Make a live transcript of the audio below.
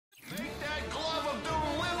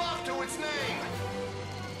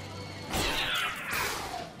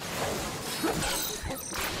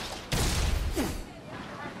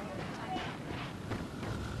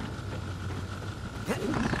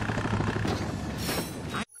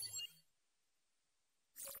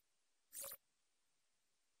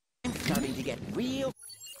real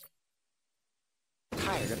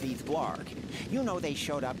tired of these blarg. You know they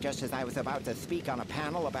showed up just as I was about to speak on a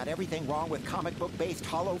panel about everything wrong with comic book-based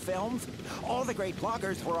holo films. All the great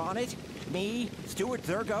bloggers were on it. Me, Stuart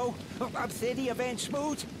Zergo, Obsidia Van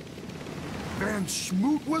Schmoot. Van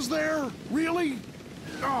Schmoot was there? Really?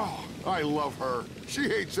 Oh, I love her. She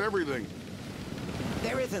hates everything.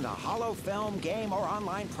 There isn't a holo film, game, or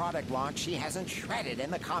online product launch she hasn't shredded in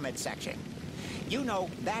the comment section. You know,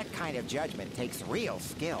 that kind of judgment takes real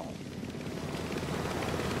skill.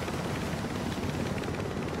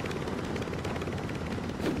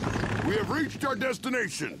 We have reached our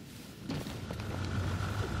destination.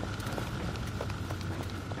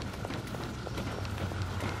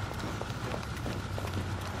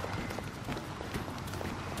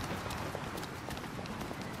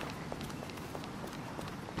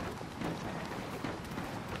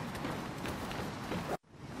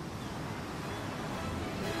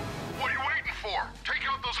 What are you waiting for? Take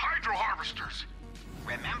out those hydro harvesters.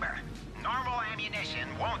 Remember, normal ammunition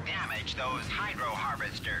won't damage those hydro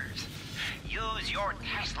harvesters. Use your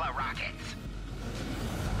Tesla rockets.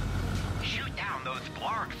 Shoot down those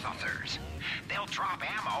blarg saucers. They'll drop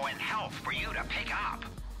ammo and health for you to pick up.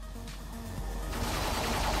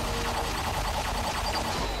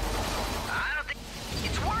 I don't think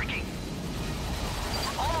it's working.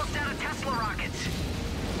 We're almost out of Tesla rockets.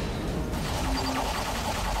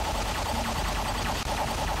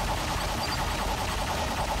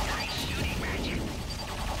 Nice shooting, Ratchet.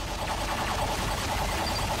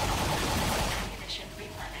 Ammunition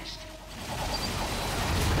replenished.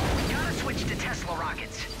 We gotta switch to Tesla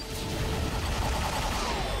rockets.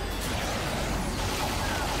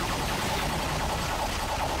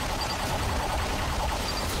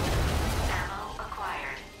 Ammo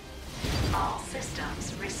acquired. All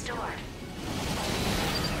systems restored.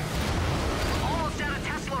 Almost out of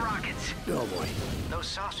Tesla rockets. Oh boy. Those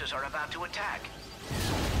saucers are about to attack.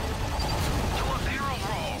 To a barrel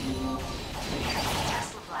roll.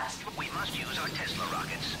 Tesla blast. We must use our Tesla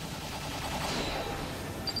rockets.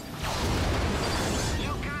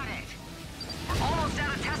 You got it. We're almost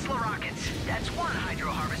out of Tesla rockets. That's one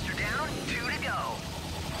hydro harvester down, 2 to go.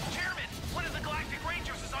 Chairman, one of the Galactic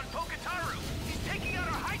Rangers is on Poketaru. He's taking out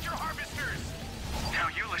our hydro harvesters. Now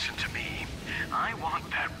you listen to me. I want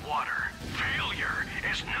that water. Failure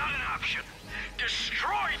is not an option.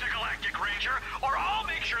 Destroy the Galactic Ranger, or I'll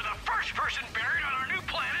make sure the first person buried on our new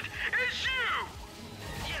planet is you!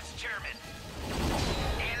 Yes, Chairman.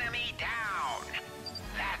 Enemy down.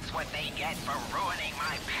 That's what they get for ruining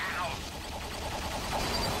my panel.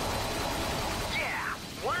 Yeah,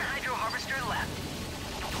 one hydro harvester left.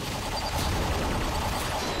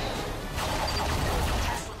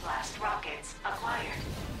 Tesla blast rockets acquired.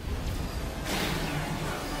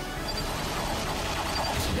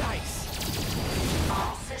 Nice.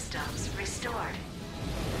 All systems restored.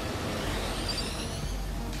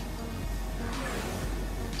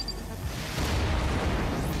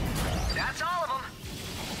 That's all of them.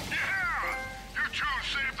 Yeah! You two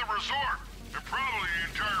saved the resort, and probably the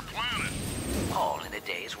entire planet. All in a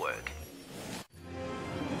day's work.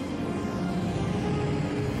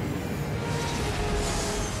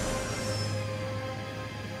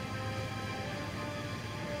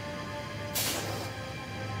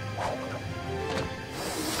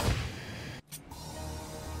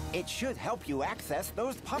 It should help you access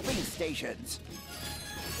those pumping stations.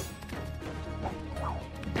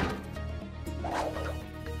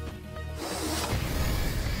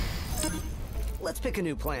 Let's pick a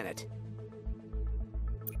new planet.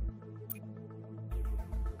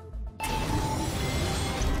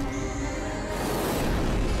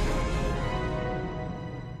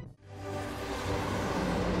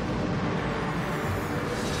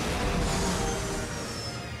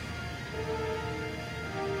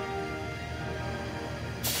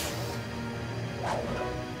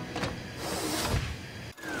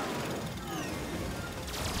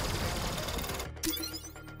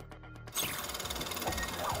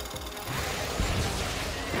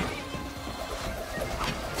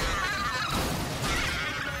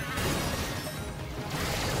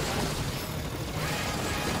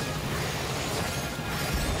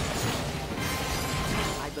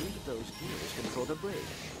 Control the bridge.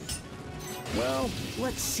 Well,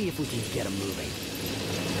 let's see if we can get them moving.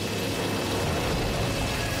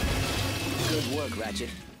 Good work, Ratchet.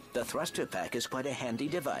 The thruster pack is quite a handy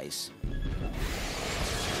device.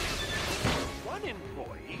 One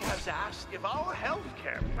employee has asked if our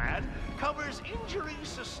healthcare plan covers injuries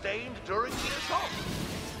sustained during the assault.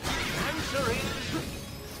 The answer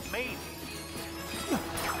is maybe.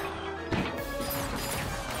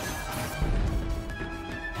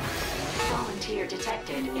 Volunteer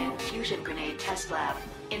detected in fusion grenade test lab.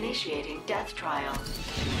 Initiating death trial.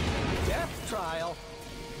 Death trial?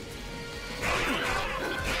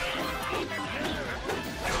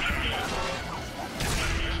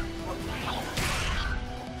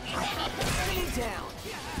 Enemy down.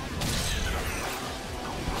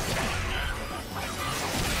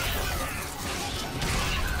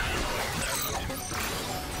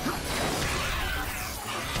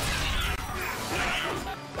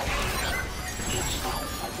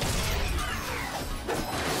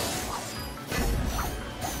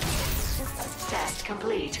 Test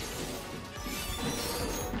complete.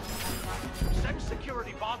 Send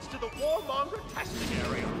security bots to the warmonger testing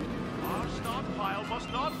area. Our stockpile must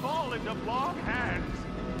not fall into wrong hands.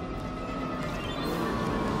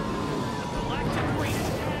 The Galactic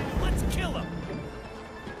Ranger! Let's kill him!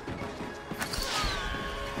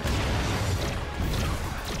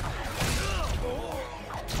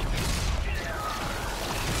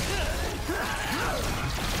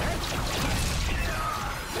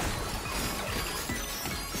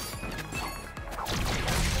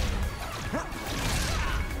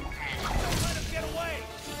 Let him get away!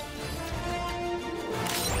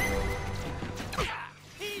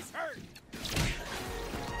 He's hurt!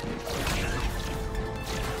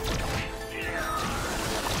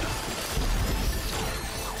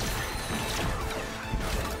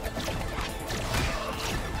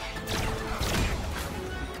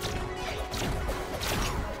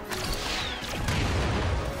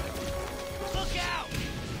 Look out!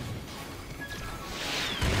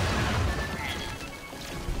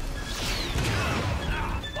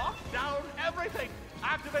 Lock down everything!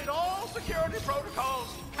 Activate all security protocols!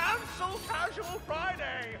 Cancel Casual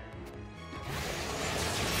Friday!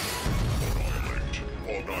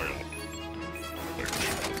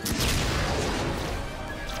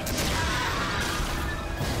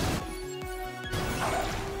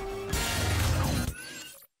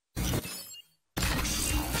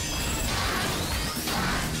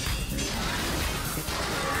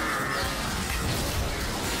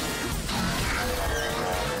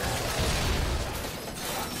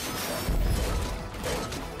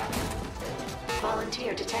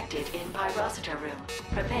 Volunteer detected in Pyrocitor room.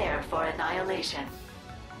 Prepare for annihilation.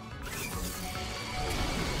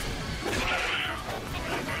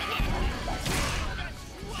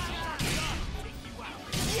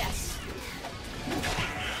 Yes!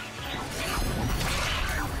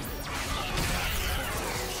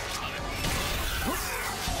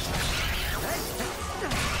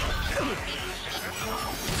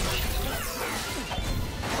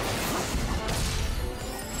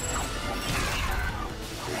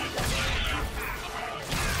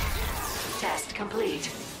 Test complete.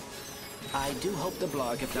 I do hope the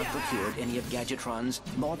blog have not procured any of Gadgetron's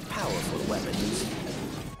more powerful weapons.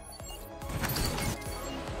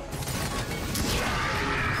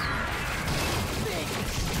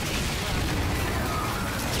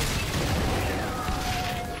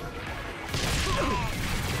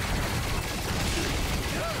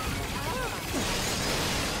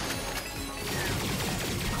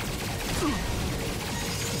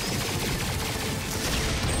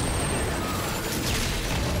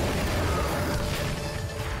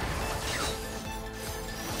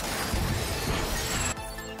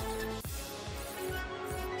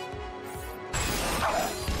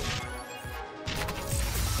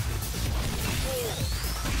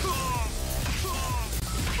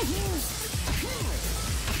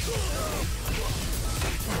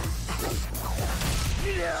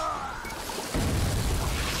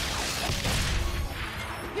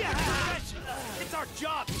 It's our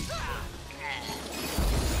job! Look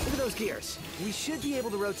at those gears. We should be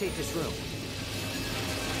able to rotate this room.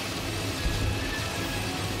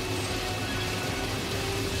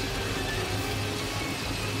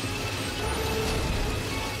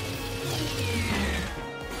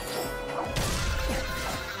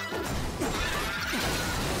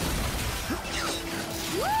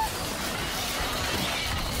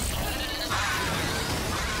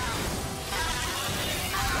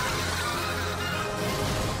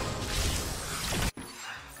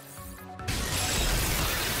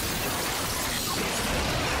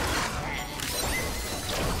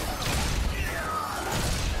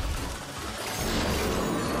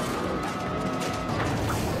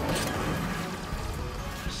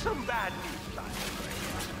 Some bad news, Dr.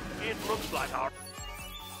 It looks like our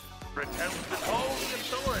attempt to call the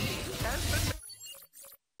authorities has been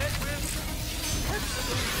met with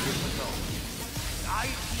technical difficulty.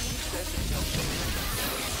 IT says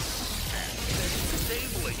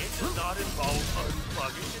disabling it does not involve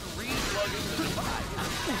unplugging and replugging the device.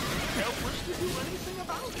 Helpless to do anything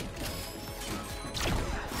about it.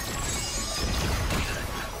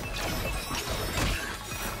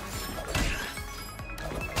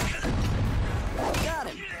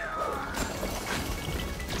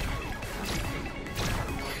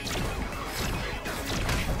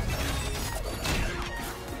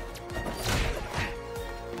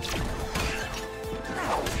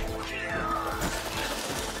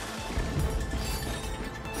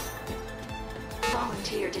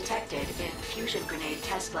 Volunteer detected in fusion grenade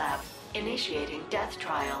test lab. Initiating death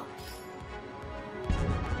trial.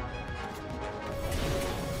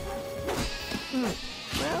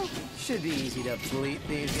 Well, should be easy to bleep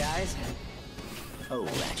these guys. Oh,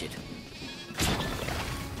 Ratchet.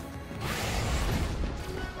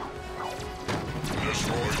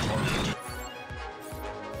 Destroy target.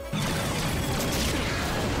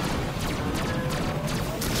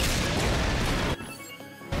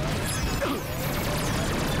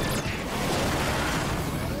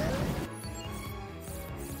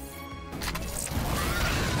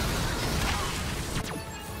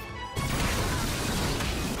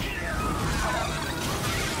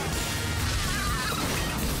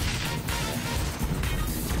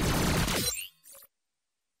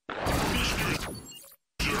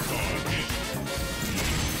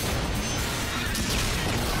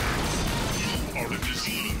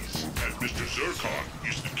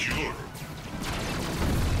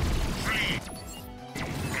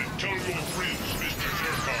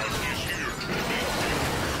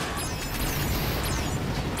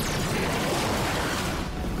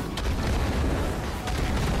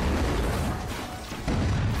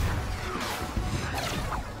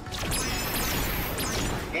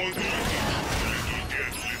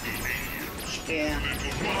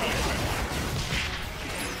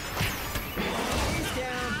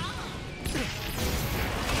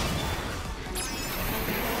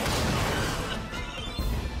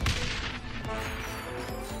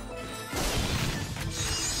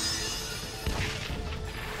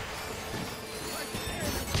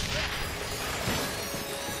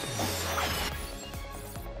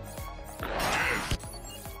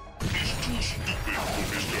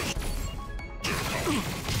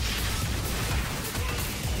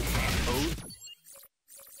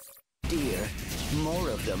 Dear, more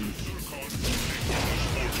of them.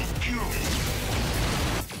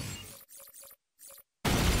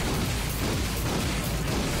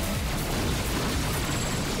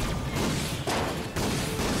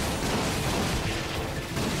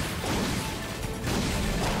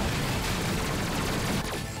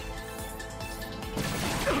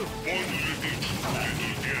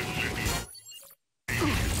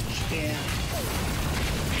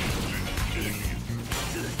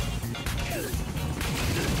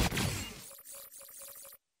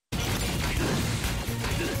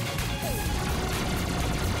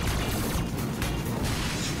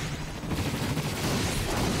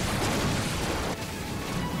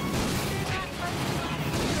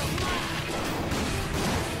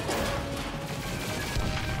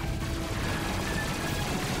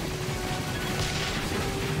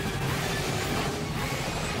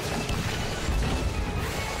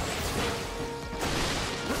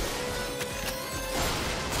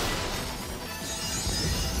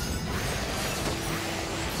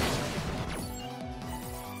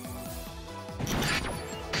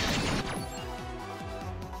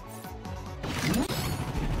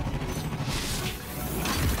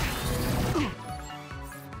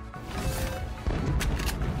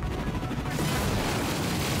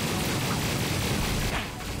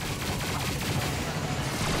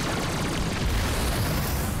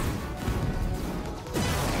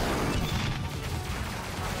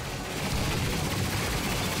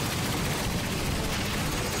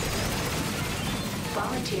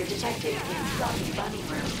 Volunteer detected in Fluffy Bunny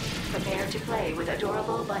Room. Prepare to play with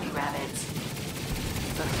adorable bunny rabbits.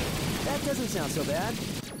 That doesn't sound so bad.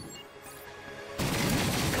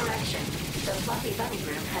 Correction. The Fluffy Bunny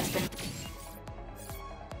Room has been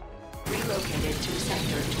relocated to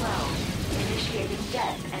Sector 12. Initiating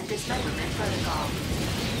death and dismemberment protocol.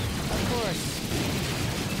 Of course.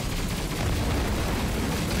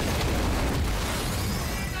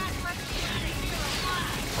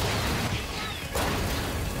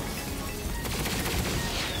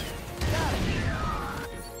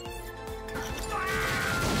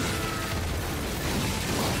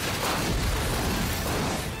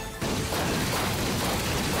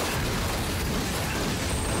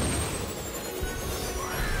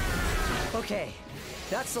 Okay,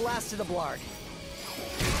 that's the last of the Blarg.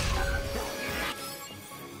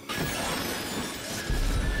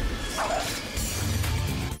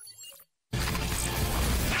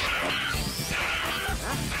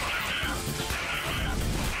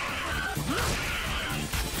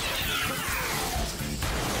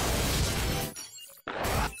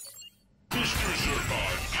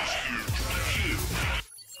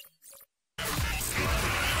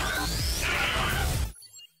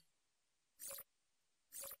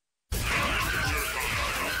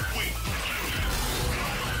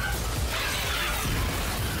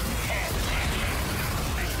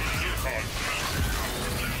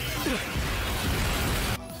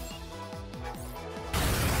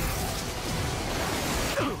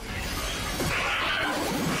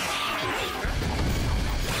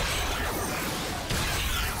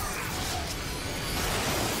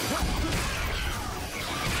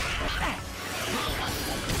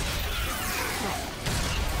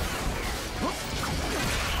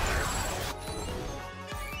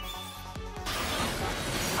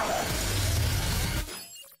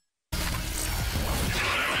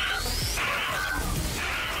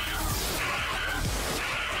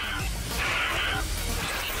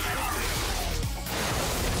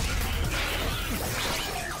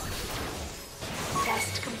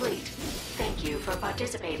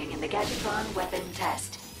 participating in the Gadgetron weapon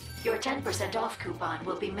test. Your 10% off coupon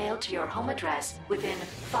will be mailed to your home address within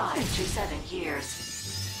 5 to 7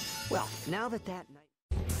 years. Well, now that